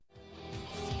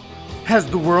Has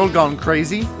the world gone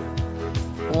crazy?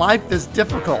 Life is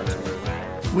difficult.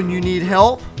 When you need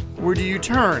help, where do you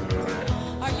turn?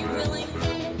 Are you willing?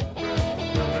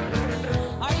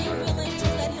 Are you willing to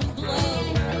let him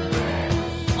blow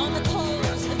on the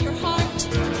coals of your heart?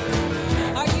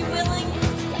 Are you willing?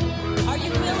 Are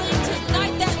you willing to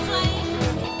ignite that flame?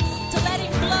 To let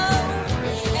him blow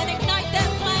and ignite that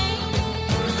flame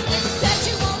and set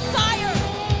you on fire?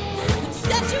 And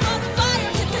set you on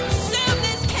fire to consume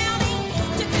this county,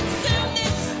 to consume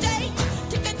this state,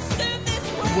 to consume this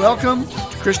world. Welcome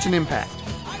to Christian Impact,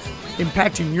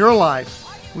 impacting your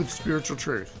life with spiritual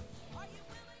truth.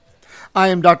 I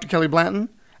am Dr. Kelly Blanton,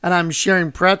 and I'm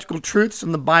sharing practical truths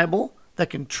in the Bible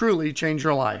that can truly change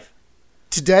your life.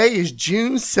 Today is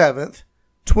June 7th,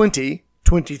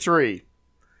 2023.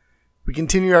 We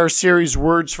continue our series,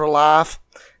 Words for Life,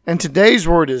 and today's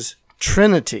word is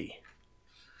Trinity.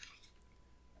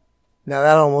 Now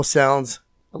that almost sounds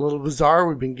a little bizarre.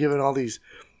 We've been given all these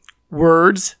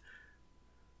words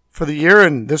for the year,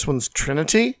 and this one's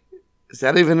Trinity. Is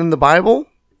that even in the Bible?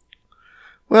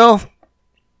 Well,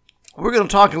 we're going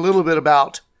to talk a little bit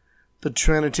about the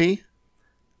Trinity,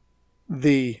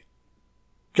 the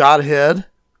Godhead,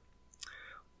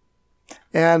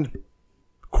 and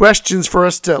questions for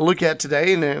us to look at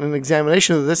today in an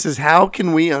examination of this is, how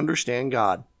can we understand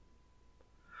God?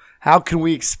 How can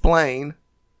we explain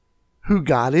who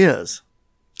God is?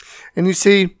 And you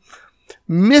see,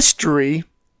 mystery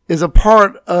is a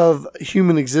part of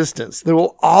human existence. There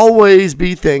will always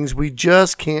be things we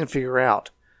just can't figure out.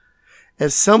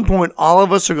 At some point, all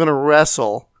of us are going to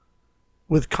wrestle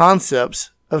with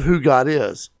concepts of who God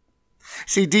is.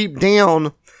 See, deep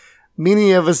down,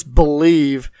 many of us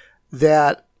believe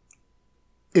that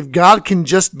if God can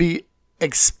just be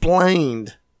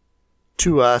explained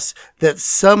to us, that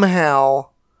somehow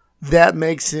that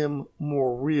makes him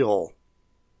more real.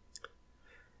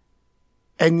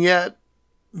 And yet,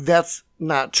 that's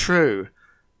not true.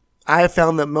 I have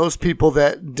found that most people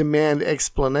that demand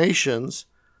explanations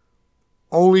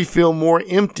only feel more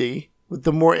empty with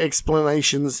the more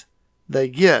explanations they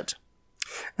get.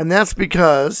 And that's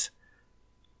because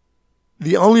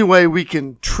the only way we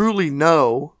can truly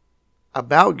know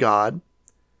about God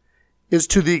is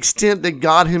to the extent that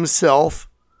God himself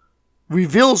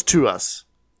reveals to us.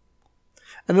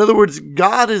 In other words,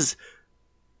 God is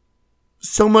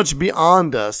so much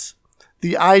beyond us.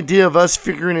 The idea of us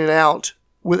figuring it out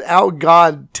without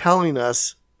God telling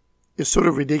us is sort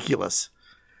of ridiculous.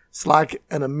 It's like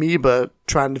an amoeba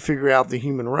trying to figure out the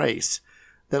human race.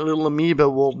 That little amoeba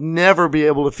will never be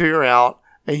able to figure out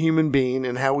a human being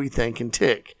and how we think and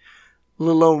tick,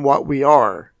 let alone what we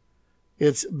are.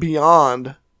 It's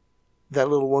beyond that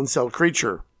little one-celled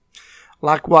creature.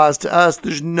 Likewise to us,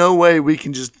 there's no way we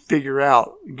can just figure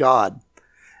out God.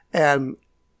 And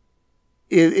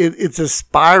it's a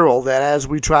spiral that as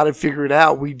we try to figure it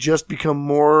out, we just become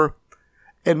more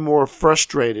and more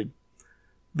frustrated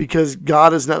because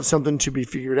God is not something to be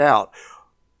figured out.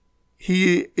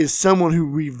 He is someone who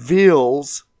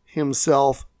reveals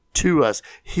himself to us.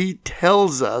 He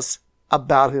tells us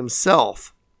about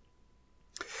himself.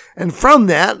 And from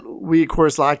that, we, of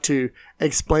course, like to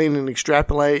explain and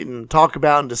extrapolate and talk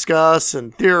about and discuss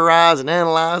and theorize and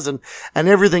analyze and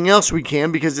everything else we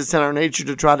can, because it's in our nature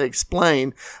to try to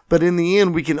explain. But in the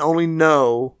end, we can only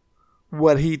know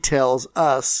what he tells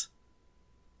us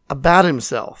about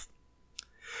himself.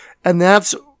 And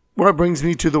that's what brings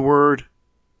me to the word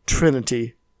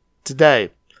Trinity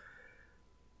today.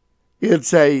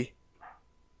 It's a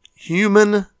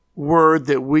human word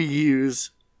that we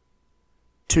use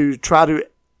to try to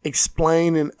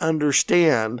explain and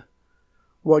understand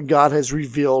what God has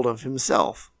revealed of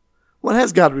himself. What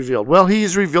has God revealed? Well, he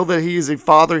has revealed that he is a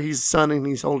Father, he's Son, and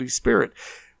he's Holy Spirit.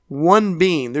 One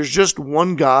being. There's just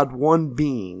one God, one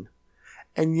being.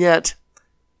 And yet,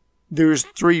 there's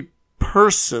three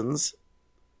persons,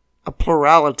 a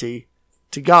plurality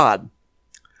to God.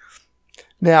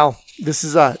 Now, this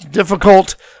is a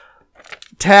difficult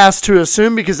task to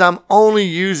assume because I'm only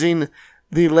using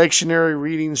the lectionary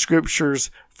reading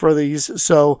scriptures for these.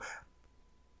 So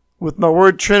with my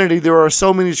word Trinity, there are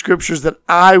so many scriptures that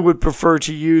I would prefer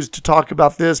to use to talk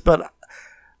about this, but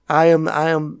I'm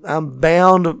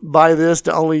bound by this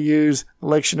to only use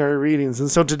lectionary readings. And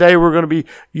so today we're going to be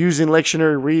using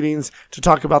lectionary readings to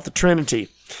talk about the Trinity.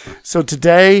 So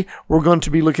today we're going to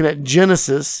be looking at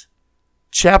Genesis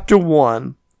chapter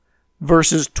 1,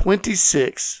 verses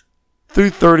 26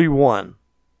 through 31.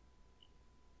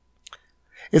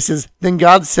 It says, Then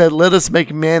God said, Let us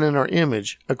make man in our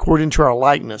image, according to our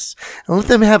likeness, and let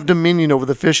them have dominion over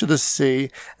the fish of the sea,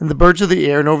 and the birds of the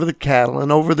air, and over the cattle,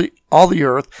 and over all the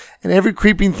earth, and every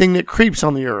creeping thing that creeps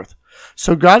on the earth.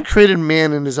 So God created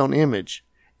man in his own image.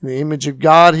 In the image of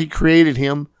God he created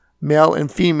him, male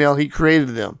and female he created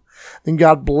them. Then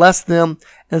God blessed them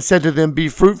and said to them, Be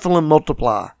fruitful and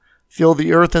multiply, fill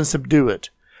the earth and subdue it.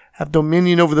 Have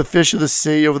dominion over the fish of the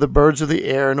sea, over the birds of the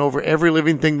air, and over every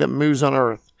living thing that moves on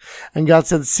earth. And God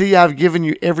said, See, I have given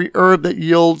you every herb that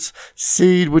yields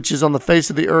seed, which is on the face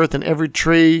of the earth, and every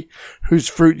tree whose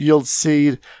fruit yields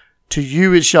seed. To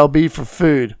you it shall be for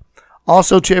food.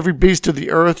 Also to every beast of the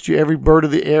earth, to every bird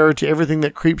of the air, to everything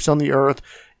that creeps on the earth,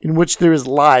 in which there is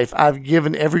life, I have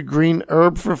given every green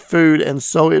herb for food, and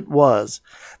so it was.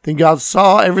 Then God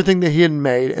saw everything that he had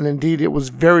made, and indeed it was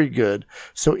very good.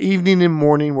 So evening and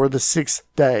morning were the sixth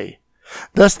day.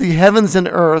 Thus the heavens and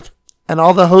earth, and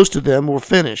all the host of them, were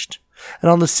finished. And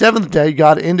on the seventh day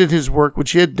God ended his work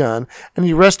which he had done, and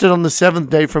he rested on the seventh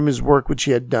day from his work which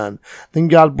he had done. Then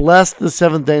God blessed the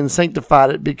seventh day and sanctified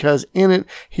it, because in it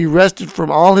he rested from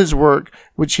all his work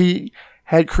which he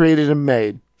had created and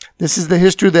made. This is the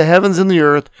history of the heavens and the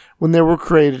earth when they were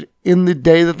created, in the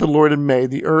day that the Lord had made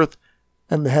the earth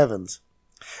and the heavens.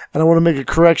 And I want to make a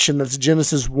correction. That's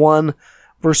Genesis 1,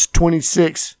 verse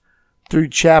 26 through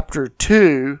chapter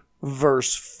 2,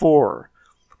 verse 4.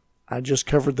 I just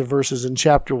covered the verses in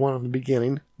chapter 1 in the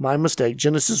beginning. My mistake.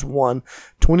 Genesis 1,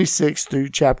 26 through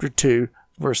chapter 2,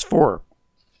 verse 4.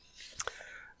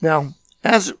 Now,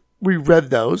 as we read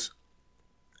those,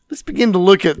 let's begin to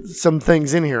look at some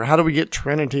things in here. How do we get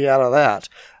Trinity out of that?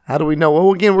 How do we know?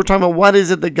 Well, again, we're talking about what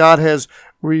is it that God has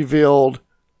revealed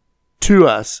to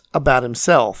us about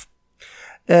himself.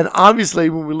 And obviously,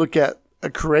 when we look at a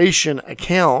creation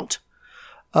account,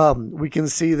 we can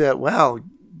see that, wow,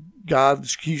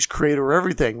 he's creator of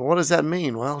everything. What does that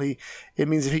mean? Well, it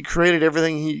means if he created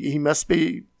everything, he must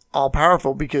be all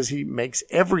powerful, because he makes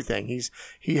everything.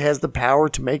 He has the power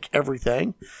to make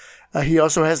everything. He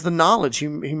also has the knowledge. He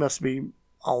must be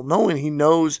all-knowing. He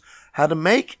knows how to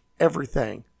make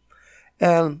everything.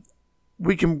 And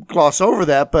we can gloss over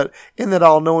that, but in that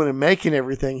all-knowing and making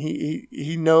everything,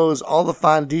 he knows all the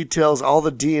fine details, all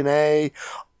the DNA,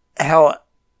 how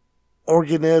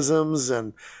organisms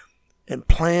and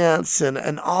plants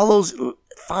and all those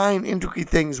fine, intricate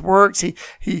things works.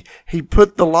 He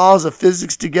put the laws of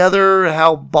physics together,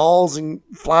 how balls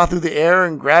fly through the air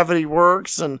and gravity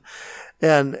works, and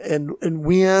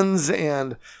winds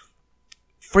and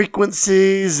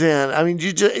frequencies, and I mean,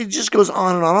 it just goes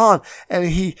on and on and on. And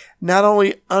he not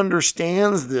only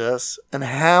understands this and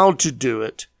how to do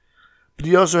it, but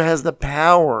he also has the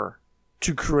power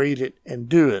to create it and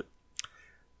do it.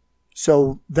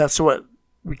 So that's what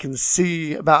we can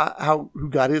see about who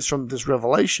God is from this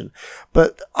revelation.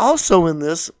 But also in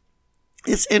this,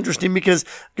 it's interesting because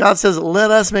God says,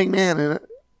 "Let us make man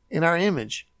in our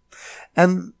image,"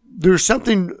 and there's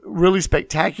something really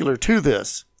spectacular to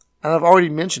this. And I've already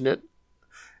mentioned it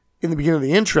in the beginning of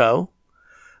the intro.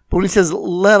 But when he says,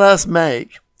 "Let us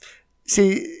make,"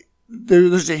 see,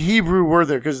 there's a Hebrew word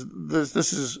there, because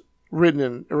this is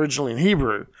written originally in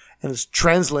Hebrew and it's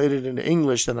translated into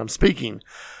English that I'm speaking.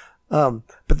 But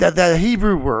that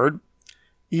Hebrew word,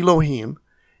 Elohim,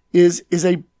 is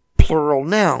a plural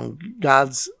noun.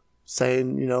 God's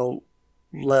saying,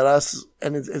 let us,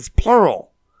 and it's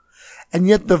plural. And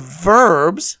yet the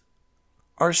verbs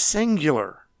are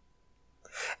singular.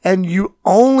 And you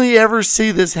only ever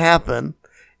see this happen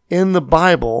in the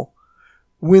Bible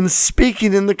when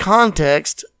speaking in the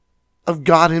context of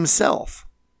God himself.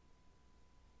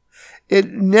 It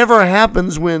never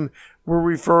happens when we're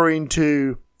referring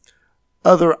to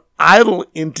other idol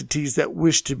entities that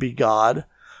wish to be God.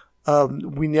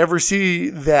 We never see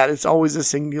that. It's always a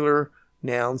singular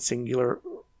noun, singular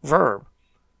verb.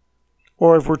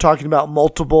 Or if we're talking about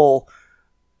multiple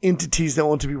entities that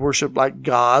want to be worshipped like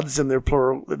gods, and they're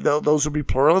plural, those will be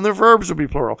plural and their verbs will be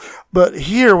plural. But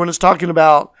here, when it's talking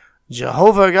about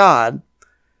Jehovah God,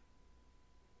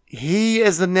 he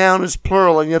as the noun is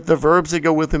plural, and yet the verbs that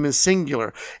go with him is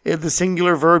singular. The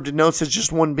singular verb denotes it's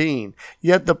just one being.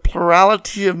 Yet the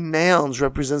plurality of nouns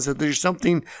represents that there's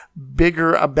something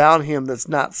bigger about him that's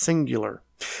not singular.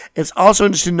 It's also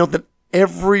interesting to note that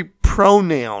every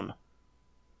pronoun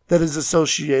that is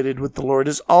associated with the Lord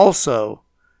is also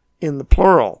in the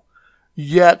plural.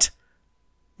 Yet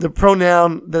the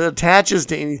pronoun that attaches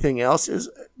to anything else is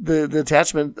the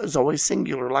attachment is always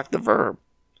singular, like the verb.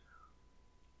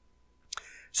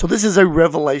 So this is a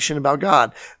revelation about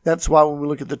God. That's why when we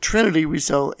look at the Trinity, we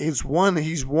say he's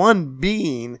one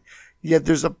being, yet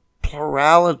there's a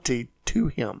plurality to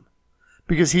him,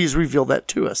 because he's revealed that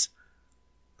to us.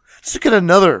 Let's look at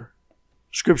another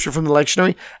scripture from the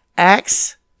lectionary.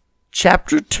 Acts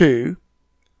chapter 2,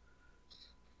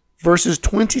 verses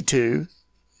 22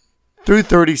 through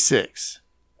 36.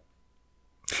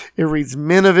 It reads,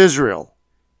 Men of Israel,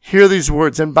 hear these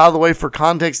words. And by the way, for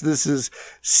context, this is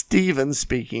Stephen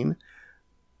speaking.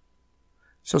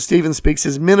 So Stephen speaks,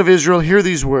 says, Men of Israel, hear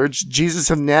these words. Jesus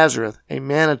of Nazareth, a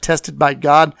man attested by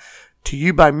God to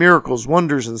you by miracles,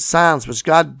 wonders, and signs which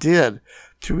God did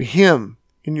through him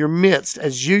in your midst,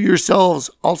 as you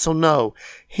yourselves also know,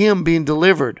 him being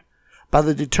delivered by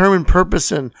the determined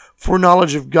purpose and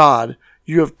foreknowledge of God,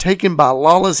 you have taken by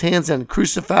lawless hands and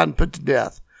crucified and put to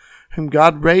death, whom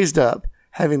God raised up,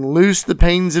 having loosed the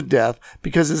pains of death,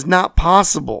 because it is not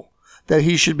possible that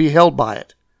he should be held by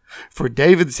it. For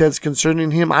David says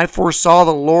concerning him, I foresaw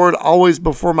the Lord always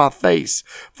before my face,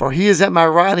 for he is at my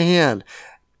right hand,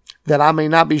 that I may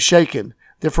not be shaken.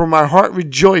 Therefore my heart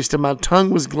rejoiced and my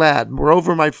tongue was glad.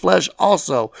 Moreover, my flesh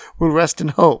also will rest in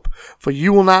hope. For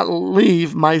you will not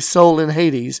leave my soul in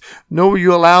Hades, nor will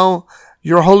you allow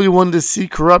your Holy One to see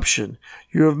corruption.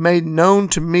 You have made known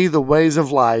to me the ways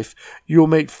of life. You will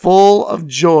make full of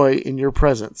joy in your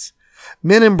presence.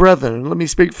 Men and brethren, let me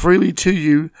speak freely to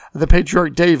you of the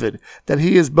patriarch David, that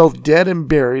he is both dead and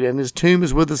buried, and his tomb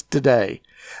is with us today.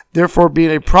 Therefore,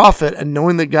 being a prophet, and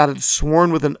knowing that God had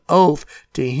sworn with an oath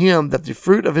to him that the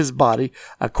fruit of his body,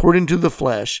 according to the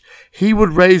flesh, he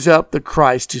would raise up the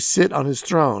Christ to sit on his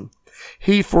throne.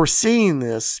 He, foreseeing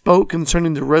this, spoke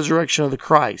concerning the resurrection of the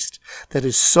Christ, that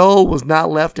his soul was not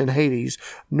left in Hades,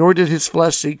 nor did his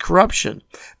flesh see corruption.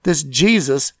 This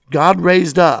Jesus God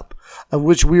raised up, of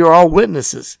which we are all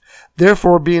witnesses.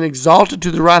 Therefore, being exalted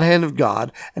to the right hand of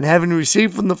God, and having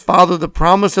received from the Father the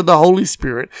promise of the Holy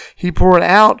Spirit, he poured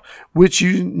out, which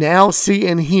you now see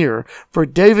and hear. For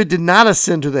David did not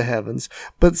ascend to the heavens,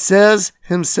 but says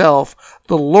himself,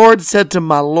 The Lord said to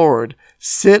my Lord,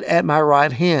 Sit at my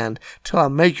right hand, till I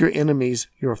make your enemies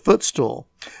your footstool.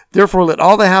 Therefore let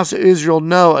all the house of Israel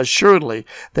know assuredly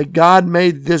that God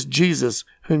made this Jesus,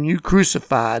 whom you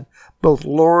crucified, both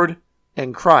Lord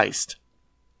and Christ.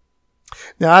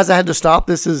 Now, as I had to stop,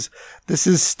 this is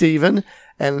Stephen,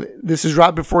 and this is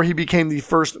right before he became the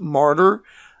first martyr.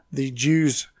 The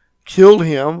Jews killed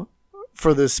him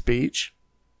for this speech.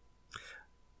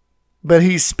 But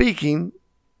he's speaking,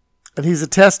 and he's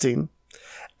attesting,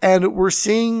 and we're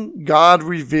seeing God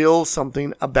reveal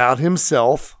something about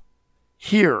himself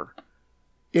here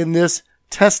in this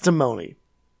testimony.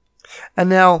 And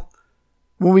now,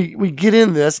 when we get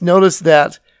in this, notice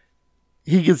that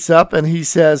he gets up and he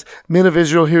says, Men of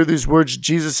Israel, hear these words,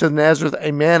 Jesus of Nazareth,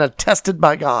 a man attested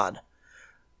by God.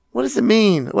 What does it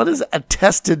mean? What does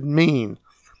attested mean?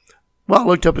 Well, I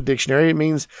looked up a dictionary. It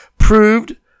means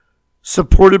proved,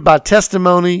 supported by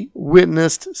testimony,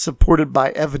 witnessed, supported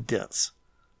by evidence.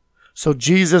 So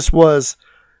Jesus was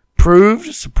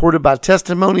proved, supported by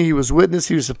testimony. He was witnessed.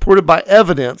 He was supported by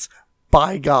evidence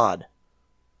by God.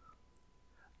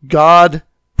 God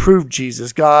proved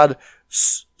Jesus. God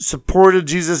supported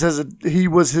Jesus he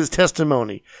was his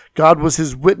testimony. God was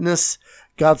his witness.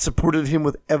 God supported him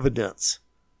with evidence.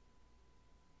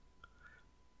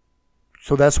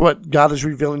 So that's what God is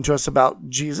revealing to us about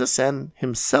Jesus and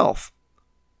himself.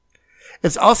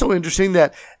 It's also interesting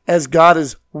that as God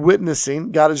is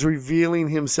witnessing, God is revealing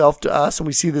himself to us, and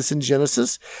we see this in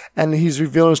Genesis, and he's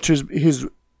revealing us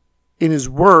to in his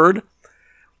word.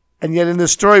 And yet in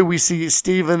this story, we see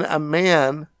Stephen, a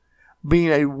man, being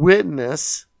a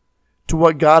witness to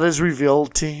what God has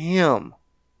revealed to him.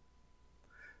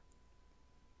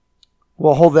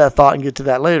 We'll hold that thought and get to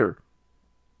that later.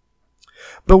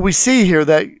 But we see here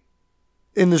that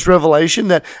in this revelation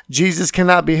that Jesus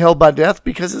cannot be held by death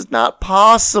because it's not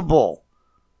possible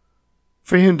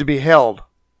for him to be held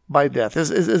by death.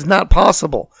 It's not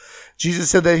possible.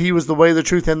 Jesus said that he was the way, the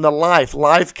truth, and the life.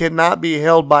 Life cannot be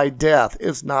held by death.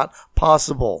 It's not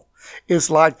possible. It's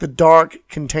like the dark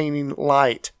containing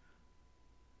light.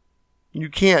 You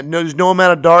can't. There's no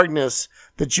amount of darkness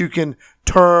that you can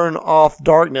turn off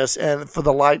darkness and for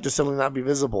the light to suddenly not be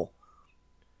visible.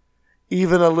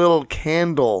 Even a little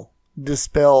candle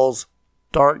dispels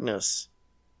darkness.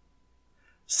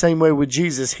 Same way with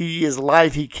Jesus. He is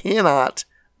life. He cannot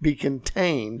be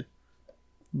contained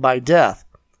by death.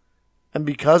 And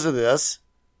because of this,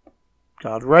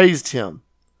 God raised him.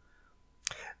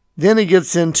 Then he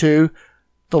gets into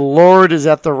the Lord is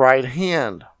at the right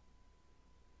hand.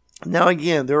 Now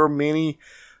again, there are many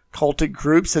cultic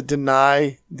groups that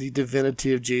deny the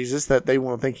divinity of Jesus, that they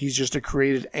want to think he's just a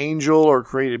created angel or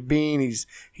created being.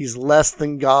 He's less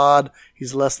than God.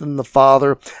 He's less than the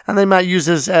Father. And they might use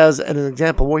this as an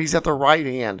example. Well, he's at the right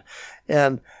hand.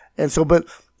 But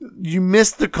you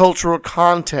miss the cultural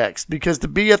context, because to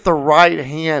be at the right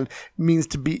hand means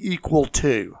to be equal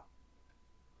to.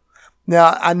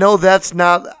 Now, I know that's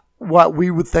not what we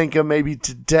would think of maybe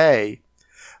today,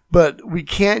 but we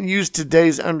can't use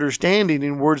today's understanding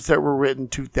in words that were written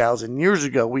 2,000 years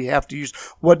ago. We have to use,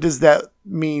 what does that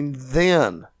mean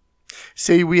then?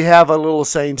 See, we have a little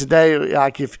saying today,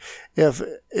 like if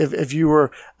you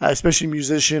were, especially a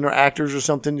musician or actors or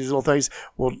something, these little things,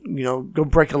 well, go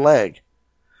break a leg.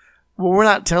 Well, we're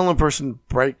not telling a person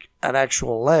break an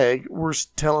actual leg. We're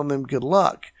telling them good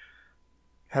luck.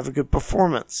 Have a good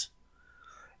performance.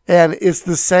 And it's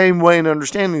the same way in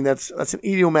understanding. That's an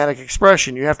idiomatic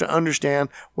expression. You have to understand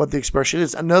what the expression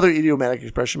is. Another idiomatic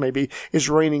expression maybe is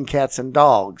raining cats and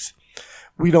dogs.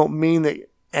 We don't mean that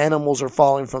animals are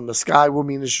falling from the sky. We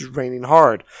mean it's just raining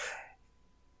hard.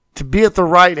 To be at the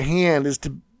right hand is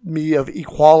to be of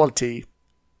equality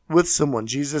with someone.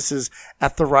 Jesus is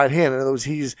at the right hand. In other words,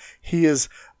 he is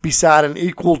beside and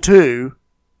equal to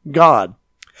God.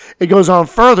 It goes on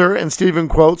further, and Stephen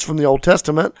quotes from the Old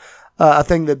Testament a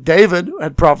thing that David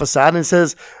had prophesied, and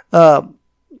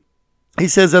he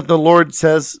says that the Lord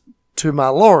says to my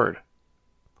Lord.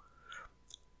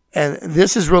 And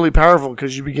this is really powerful,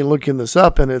 because you begin looking this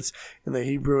up, and it's in the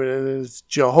Hebrew, and it's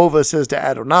Jehovah says to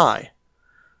Adonai.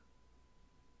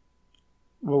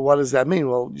 Well, what does that mean?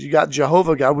 Well, you got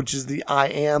Jehovah God, which is the I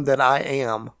am that I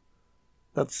am.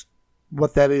 That's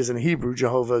what that is in Hebrew.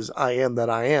 Jehovah is I am that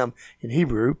I am in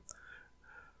Hebrew.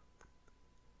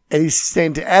 And he's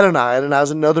saying to Adonai. Adonai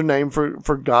is another name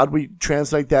for God. We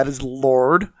translate that as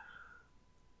Lord.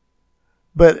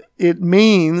 But it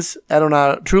means,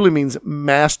 Adonai truly means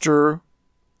master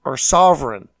or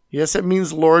sovereign. Yes, it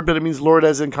means Lord, but it means Lord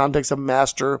as in context of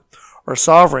master or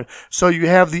sovereign. So you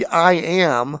have the I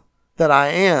am that I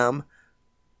am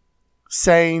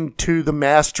saying to the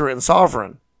master and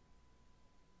sovereign.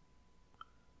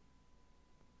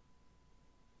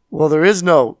 Well, there is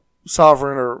no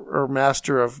sovereign or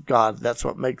master of God. That's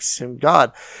what makes him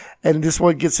God. And this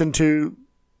one gets into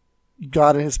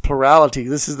God in his plurality.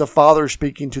 This is the Father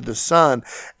speaking to the Son,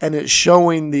 and it's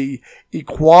showing the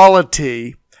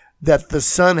equality that the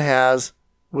Son has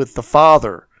with the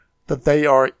Father, that they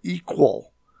are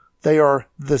equal. They are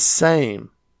the same.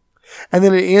 And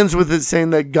then it ends with it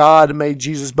saying that God made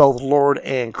Jesus both Lord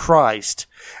and Christ.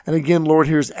 And again, Lord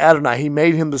here is Adonai. He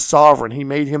made him the sovereign. He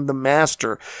made him the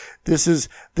master. This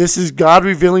is God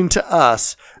revealing to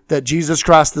us that Jesus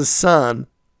Christ the Son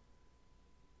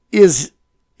is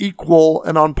equal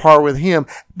and on par with him,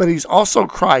 but he's also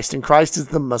Christ, and Christ is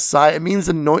the Messiah. It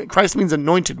means Christ means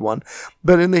anointed one,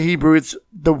 but in the Hebrew it's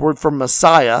the word for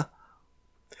Messiah.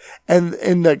 And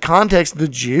in the context of the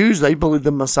Jews, they believed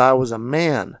the Messiah was a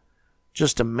man,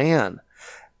 just a man.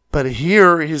 But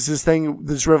here is this thing,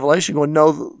 this revelation going,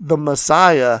 no, the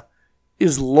Messiah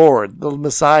is Lord. The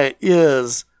Messiah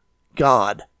is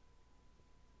God.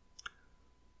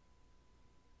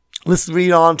 Let's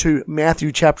read on to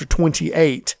Matthew chapter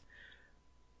 28,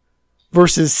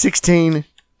 verses 16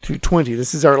 through 20.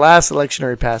 This is our last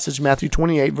lectionary passage, Matthew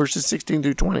 28, verses 16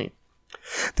 through 20.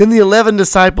 Then the 11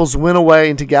 disciples went away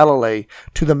into Galilee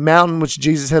to the mountain which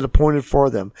Jesus had appointed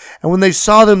for them. And when they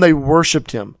saw them, they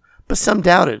worshipped him, but some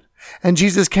doubted. And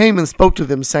Jesus came and spoke to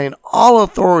them, saying, all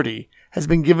authority has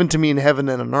been given to me in heaven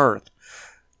and on earth.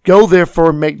 Go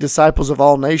therefore and make disciples of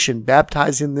all nations,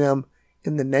 baptizing them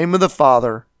in the name of the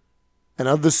Father and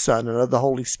of the Son and of the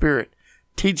Holy Spirit,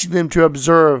 teaching them to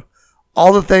observe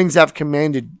all the things I've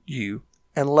commanded you.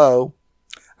 And lo,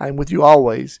 I am with you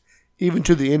always, even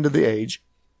to the end of the age.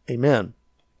 Amen.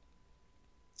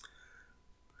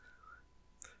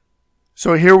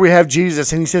 So here we have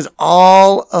Jesus, and he says,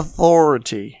 all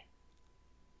authority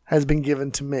has been given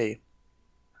to me.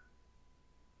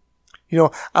 You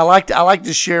know, I like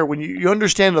to share, when you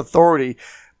understand authority,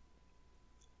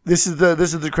 this is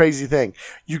the crazy thing.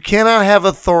 You cannot have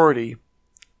authority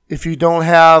if you don't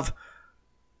have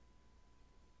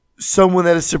someone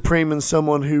that is supreme and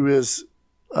someone who is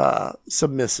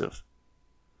submissive.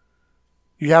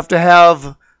 You have to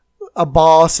have a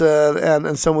boss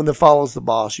and someone that follows the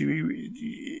boss.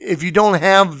 If you don't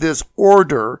have this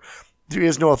order, there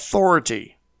is no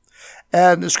authority.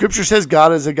 And the scripture says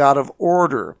God is a God of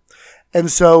order. And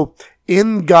so,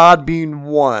 in God being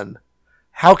one,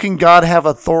 how can God have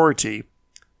authority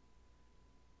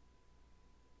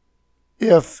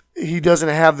if he doesn't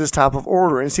have this type of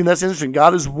order? And see, that's interesting.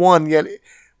 God is one, yet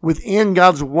within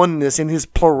God's oneness, in his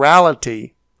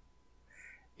plurality,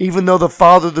 even though the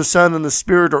Father, the Son, and the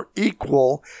Spirit are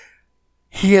equal,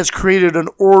 he has created an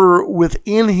order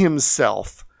within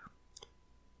himself.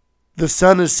 The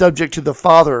Son is subject to the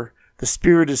Father. the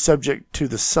Spirit is subject to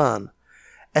the Son.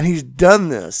 And he's done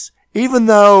this. Even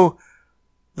though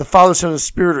the Father, Son, and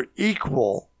Spirit are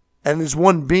equal and is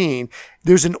one being,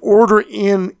 there's an order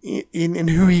in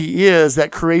who he is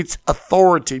that creates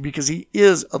authority, because he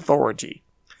is authority.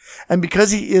 And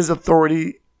because he is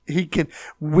authority,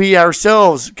 we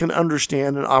ourselves can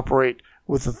understand and operate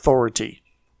with authority.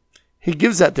 He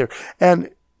gives that there. And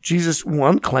Jesus,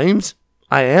 one, claims,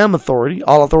 I am authority.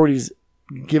 All authority is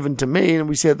given to me. And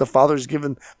we say that the Father has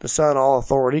given the Son all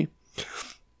authority.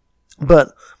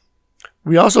 But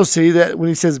we also see that when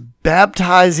he says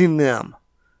baptizing them,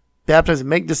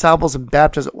 make disciples and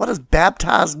baptize. What does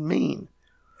baptize mean?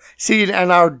 See,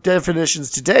 in our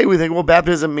definitions today, we think, well,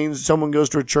 baptism means someone goes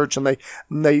to a church and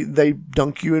they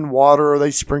dunk you in water, or they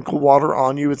sprinkle water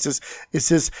on you. It's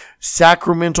this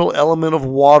sacramental element of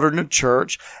water in a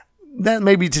church. That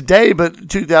may be today, but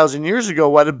 2,000 years ago,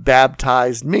 what did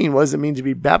baptized mean? What does it mean to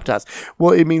be baptized?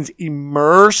 Well, it means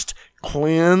immersed,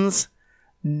 cleansed,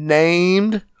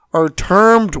 named, or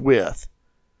termed with,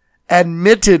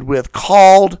 admitted with,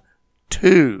 called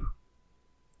to.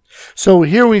 So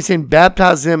here when he's saying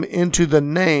baptize them into the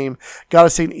name, God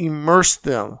is saying immerse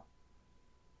them.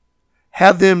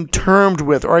 Have them termed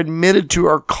with, or admitted to,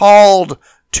 or called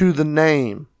to the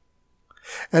name.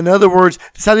 In other words,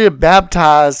 this idea of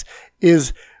baptized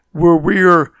is where we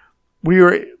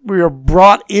are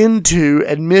brought into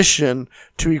admission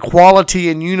to equality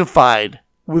and unified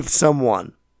with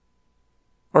someone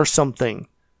or something.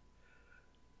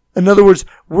 In other words,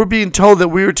 we're being told that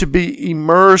we are to be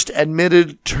immersed,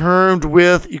 admitted, termed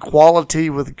with, equality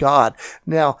with God.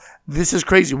 Now, this is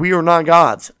crazy. We are not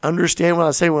gods. Understand what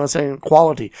I say when I'm saying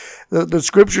equality. The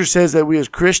scripture says that we as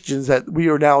Christians, that we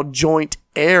are now joint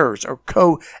heirs or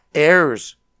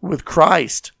co-heirs with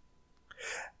Christ.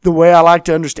 The way I like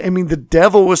to understand, the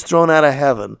devil was thrown out of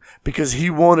heaven because he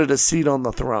wanted a seat on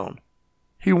the throne.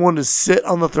 He wanted to sit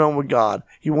on the throne with God.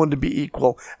 He wanted to be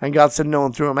equal, and God said no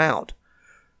and threw him out.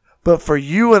 But for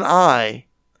you and I,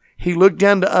 he looked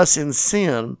down to us in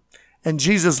sin, and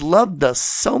Jesus loved us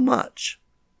so much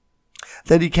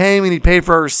that he came and he paid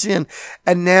for our sin,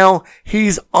 and now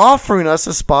he's offering us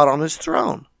a spot on his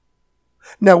throne.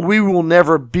 Now, we will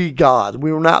never be God.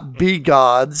 We will not be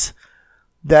gods.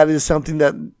 That is something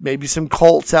that maybe some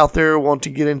cults out there want to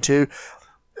get into.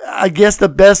 I guess the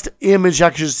best image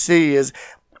I could see is,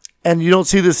 and you don't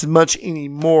see this much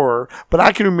anymore, but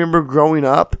I can remember growing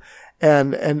up,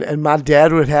 and my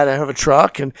dad would have a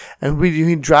truck, and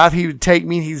he'd drive. He would take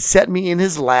me, he'd set me in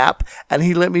his lap, and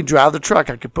he'd let me drive the truck.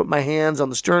 I could put my hands on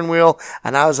the steering wheel,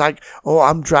 and I was like, oh,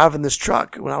 I'm driving this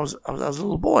truck when I was a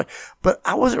little boy. But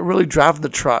I wasn't really driving the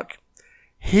truck.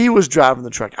 He was driving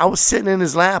the truck. I was sitting in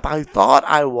his lap. I thought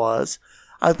I was.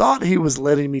 I thought he was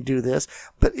letting me do this,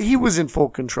 but he was in full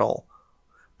control.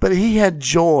 But he had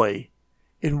joy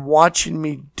in watching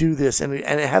me do this and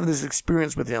having this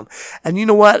experience with him. And you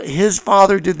know what? His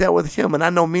father did that with him. And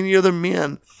I know many other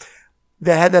men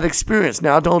that had that experience.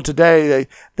 Now, I don't today.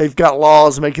 They've got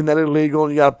laws making that illegal,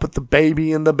 and you got to put the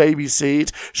baby in the baby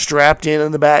seat, strapped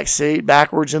in the back seat,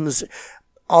 backwards in the seat,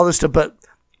 all this stuff. But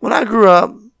when I grew up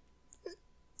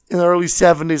in the early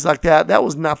 70s like that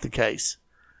was not the case.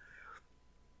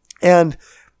 And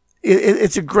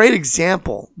it's a great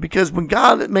example, because when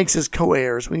God makes us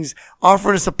co-heirs, when he's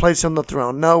offering us a place on the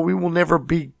throne, no, we will never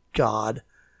be God,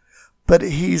 but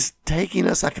he's taking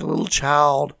us like a little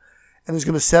child and he's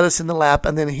going to set us in the lap,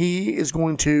 and then he is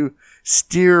going to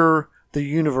steer the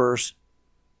universe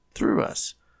through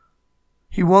us.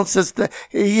 He wants us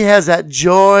he has that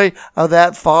joy of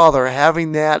that father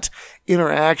having that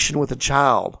interaction with a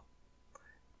child,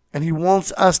 and he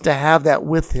wants us to have that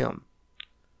with him.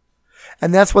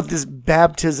 And that's what this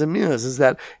baptism is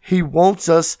that he wants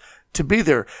us to be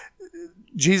there.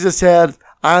 Jesus said,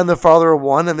 I and the Father are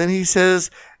one. And then he says,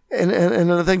 and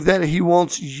another thing, that he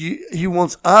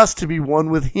wants us to be one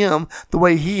with him the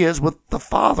way he is with the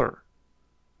Father.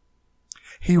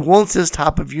 He wants this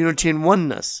type of unity and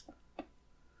oneness.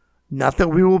 Not that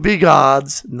we will be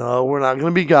gods. No, we're not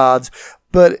going to be gods.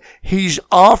 But he's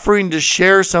offering to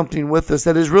share something with us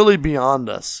that is really beyond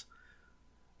us.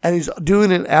 And he's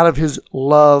doing it out of his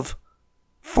love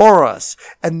for us.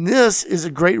 And this is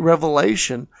a great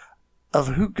revelation of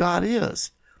who God is.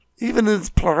 Even in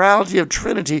its plurality of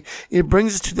Trinity, it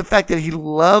brings us to the fact that he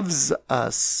loves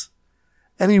us.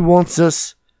 And he wants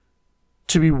us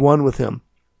to be one with him.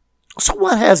 So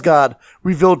what has God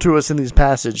revealed to us in this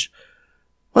passage?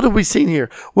 What have we seen here?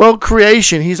 Well,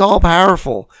 creation, he's all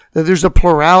powerful. That there's a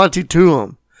plurality to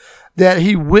him. That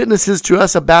he witnesses to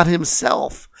us about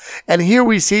himself. And here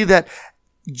we see that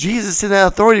Jesus in that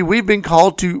authority, we've been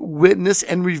called to witness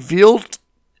and reveal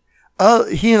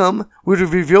him, we would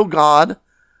reveal God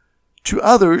to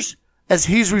others as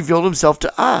he's revealed himself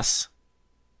to us.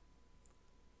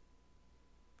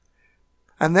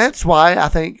 And that's why I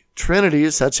think Trinity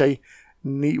is such a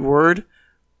neat word,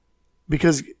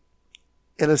 because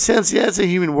in a sense, yeah, it's a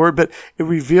human word, but it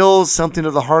reveals something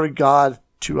of the heart of God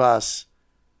to us.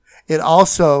 It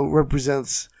also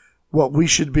represents what we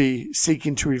should be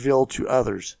seeking to reveal to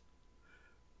others.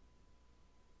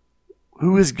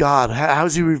 Who is God? How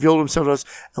has he revealed himself to us?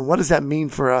 And what does that mean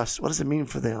for us? What does it mean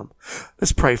for them?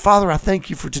 Let's pray. Father, I thank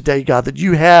you for today, God, that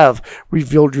you have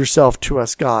revealed yourself to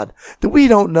us, God, that we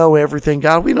don't know everything,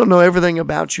 God. We don't know everything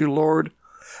about you, Lord.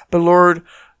 But Lord,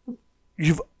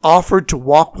 you've offered to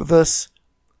walk with us,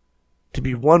 to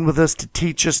be one with us, to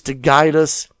teach us, to guide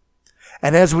us.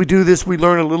 And as we do this, we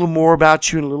learn a little more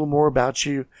about you and a little more about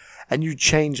you. And you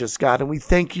change us, God. And we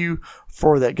thank you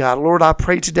for that, God. Lord, I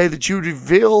pray today that you would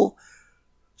reveal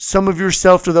some of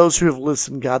yourself to those who have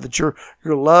listened, God, that your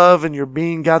love and your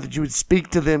being, God, that you would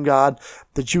speak to them, God,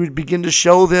 that you would begin to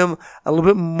show them a little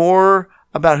bit more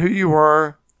about who you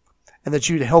are, and that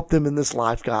you would help them in this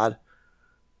life, God.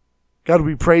 God,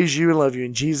 we praise you and love you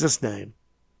in Jesus' name.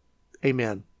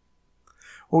 Amen.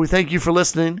 Well, we thank you for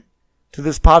listening to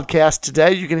this podcast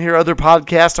today. You can hear other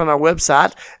podcasts on our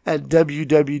website at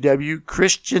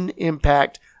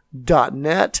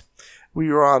www.christianimpact.net. We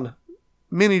are on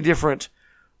many different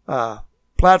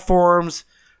platforms,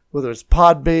 whether it's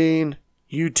Podbean,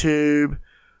 YouTube,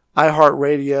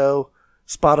 iHeartRadio,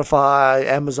 Spotify,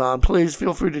 Amazon. Please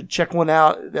feel free to check one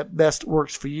out that best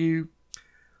works for you.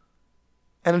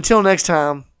 And until next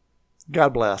time,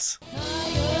 God bless.